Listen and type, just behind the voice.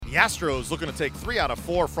The Astros looking to take 3 out of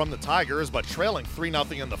 4 from the Tigers, but trailing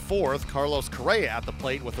 3-0 in the fourth. Carlos Correa at the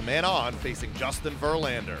plate with a man on, facing Justin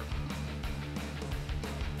Verlander.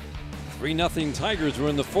 3-0 Tigers were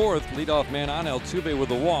in the fourth. Leadoff man on Altuve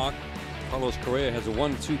with a walk. Carlos Correa has a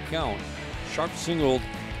 1-2 count. Sharp singled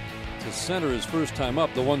to center his first time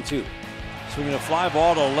up, the 1-2. Swinging a fly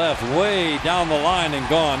ball to left, way down the line and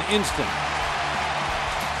gone instant.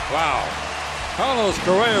 Wow. Carlos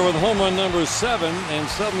Correa with home run number 7, and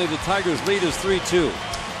suddenly the Tigers' lead is 3-2.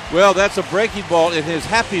 Well, that's a breaking ball in his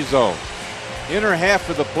happy zone. Inner half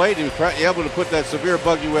of the plate, he was able to put that severe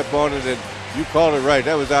buggy whip on it, and you called it right.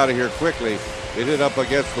 That was out of here quickly. It hit up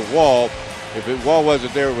against the wall. If the wall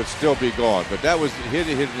wasn't there, it would still be gone. But that was hit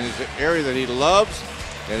in his area that he loves,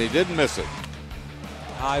 and he didn't miss it.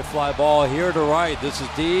 High fly ball here to right. This is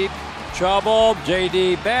deep. Trouble.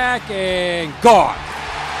 JD back and gone.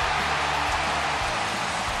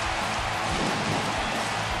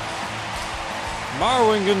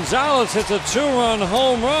 Marwin Gonzalez hits a 2-run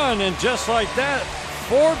home run, and just like that,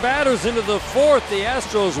 4 batters into the fourth, the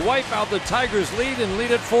Astros wipe out the Tigers' lead and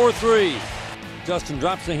lead at 4-3. Justin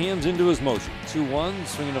drops the hands into his motion. 2-1,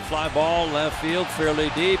 swinging a fly ball, left field,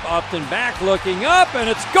 fairly deep, up and back, looking up, and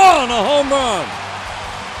it's gone, a home run.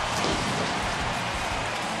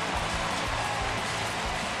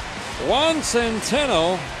 Juan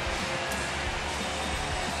Centeno,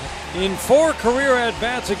 in 4 career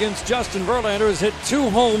at-bats against Justin Verlander, has hit 2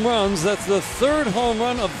 home runs. That's the 3rd home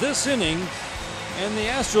run of this inning, and the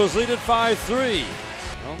Astros lead at 5-3.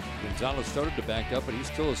 Well, Gonzalez started to back up, but he's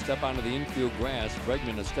still a step onto the infield grass.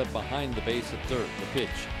 Bregman a step behind the base at third. The pitch,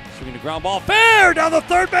 swinging a ground ball, fair down the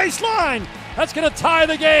third base line. That's going to tie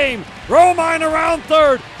the game. Romine around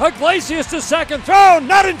third. Iglesias to second. Throw,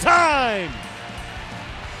 not in time.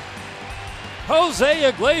 Jose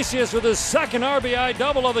Iglesias with his 2nd RBI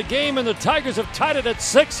double of the game, and the Tigers have tied it at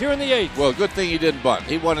 6 here in the 8th. Well, good thing he didn't bunt.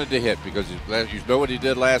 He wanted to hit because you know what he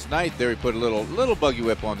did last night there. He put a little buggy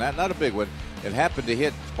whip on that, not a big one. It happened to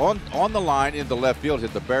hit on the line into left field,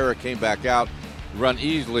 hit the barrier, came back out, run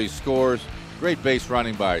easily, scores. Great base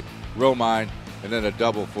running by Romine, and then a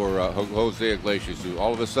double for Jose Iglesias, who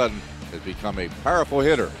all of a sudden has become a powerful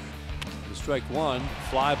hitter. Strike 1,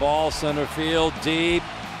 fly ball, center field, deep.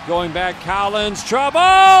 Going back, Collins, trouble,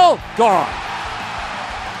 gone.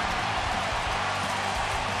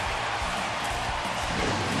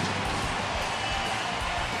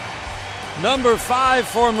 Number 5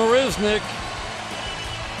 for Marisnik.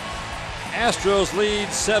 Astros lead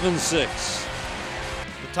 7-6.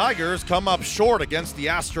 The Tigers come up short against the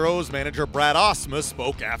Astros. Manager Brad Ausmus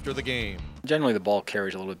spoke after the game. Generally, the ball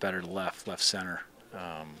carries a little bit better to left center.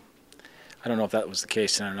 I don't know if that was the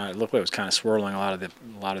case or not. It looked like it was kind of swirling. A lot of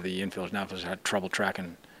the infielders now had trouble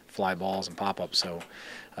tracking fly balls and pop-ups, so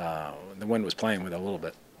the wind was playing with it a little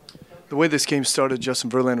bit. The way this game started, Justin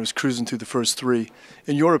Verlander was cruising through the first 3.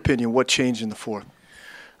 In your opinion, what changed in the fourth?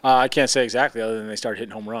 I can't say exactly, other than they started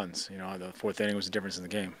hitting home runs. You know, the 4th inning was the difference in the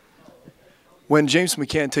game. When James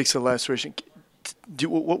McCann takes the last ration,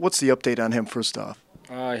 what's the update on him first off?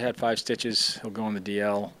 He had 5 stitches. He'll go on the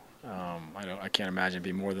DL. I can't imagine it'd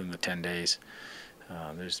be more than the 10 days.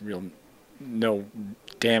 There's no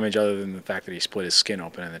damage other than the fact that he split his skin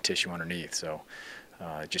open and the tissue underneath. So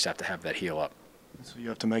just have to have that heal up. So you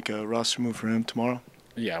have to make a roster move for him tomorrow?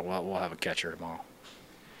 Yeah, we'll have a catcher tomorrow.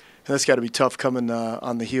 And that's got to be tough coming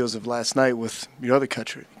on the heels of last night with your other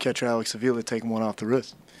catcher Alex Avila taking one off the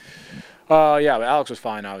wrist. Yeah, but Alex was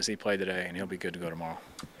fine. Obviously, he played today, and he'll be good to go tomorrow.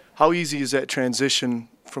 How easy is that transition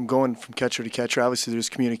from going from catcher to catcher? Obviously, there's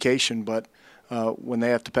communication, but when they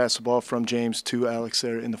have to pass the ball from James to Alex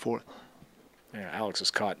there in the fourth. Yeah, Alex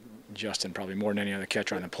has caught Justin probably more than any other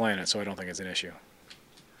catcher on the planet, so I don't think it's an issue.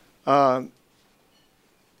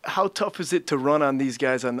 How tough is it to run on these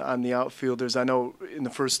guys on the outfielders? I know in the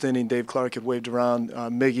first inning, Dave Clark had waved around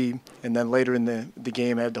Miggy, and then later in the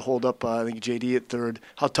game had to hold up, I think, JD at third.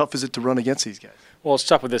 How tough is it to run against these guys? Well, it's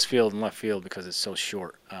tough with this field and left field because it's so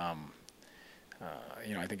short.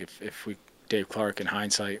 I think if Dave Clark, in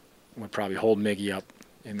hindsight, would probably hold Miggy up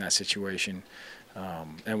in that situation.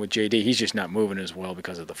 And with JD, he's just not moving as well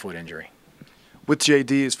because of the foot injury. With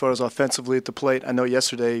JD, as far as offensively at the plate, I know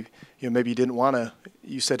yesterday, maybe you didn't want to.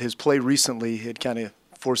 You said his play recently had kind of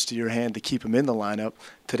forced your hand to keep him in the lineup.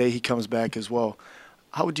 Today he comes back as well.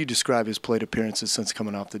 How would you describe his plate appearances since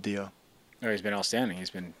coming off the DL? Oh, he's been outstanding. He's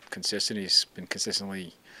been consistent. He's been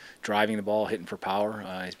consistently driving the ball, hitting for power.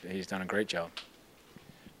 He's done a great job.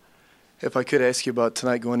 If I could ask you about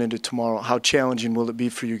tonight going into tomorrow, how challenging will it be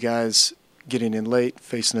for you guys getting in late,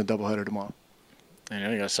 facing a doubleheader tomorrow? You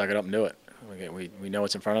got to suck it up and do it. We know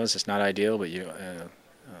what's in front of us. It's not ideal, but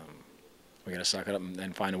we We got to suck it up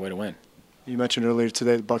and find a way to win. You mentioned earlier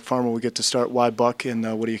today that Buck Farmer will get to start. Why Buck, and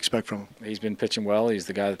what do you expect from him? He's been pitching well. He's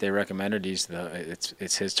the guy that they recommended.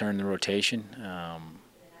 It's his turn in the rotation,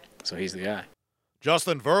 so he's the guy.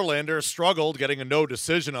 Justin Verlander struggled getting a no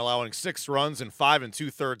decision, allowing 6 runs in 5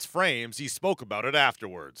 2/3 frames. He spoke about it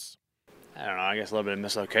afterwards. I don't know. I guess a little bit of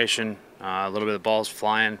mislocation, a little bit of balls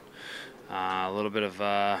flying, a little bit of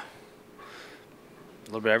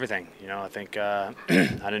everything. You know, I think I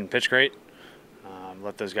didn't pitch great.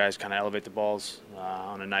 Let those guys kind of elevate the balls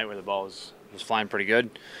on a night where the ball was flying pretty good,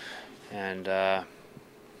 and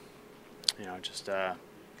you know, it just kind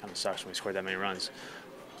of sucks when we scored that many runs.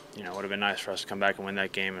 You know, it would have been nice for us to come back and win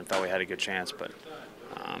that game, and thought we had a good chance, but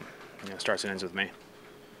you know, starts and ends with me.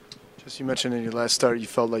 Just you mentioned in your last start you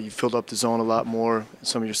felt like you filled up the zone a lot more.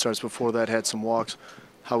 Some of your starts before that had some walks.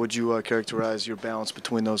 How would you characterize your balance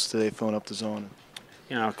between those today, filling up the zone?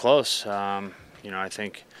 You know, close. You know, I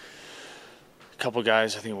think a couple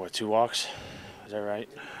guys, I think, what, 2 walks? Is that right?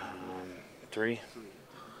 3?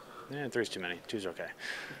 Yeah, 3's too many. 2's okay.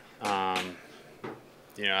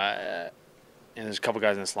 You know, and there's a couple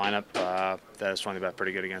guys in this lineup that have swung the bat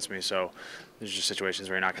pretty good against me, so there's just situations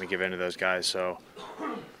where you're not going to give in to those guys. So,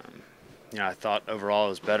 you know, I thought overall it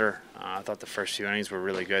was better. I thought the first few innings were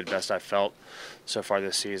really good, best I felt so far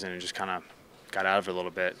this season, and just kind of got out of it a little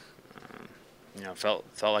bit. You know, felt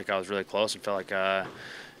like I was really close and felt like I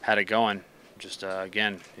had it going. Just,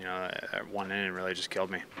 again, you know, one inning really just killed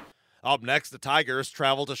me. Up next, the Tigers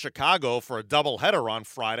travel to Chicago for a doubleheader on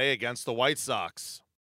Friday against the White Sox.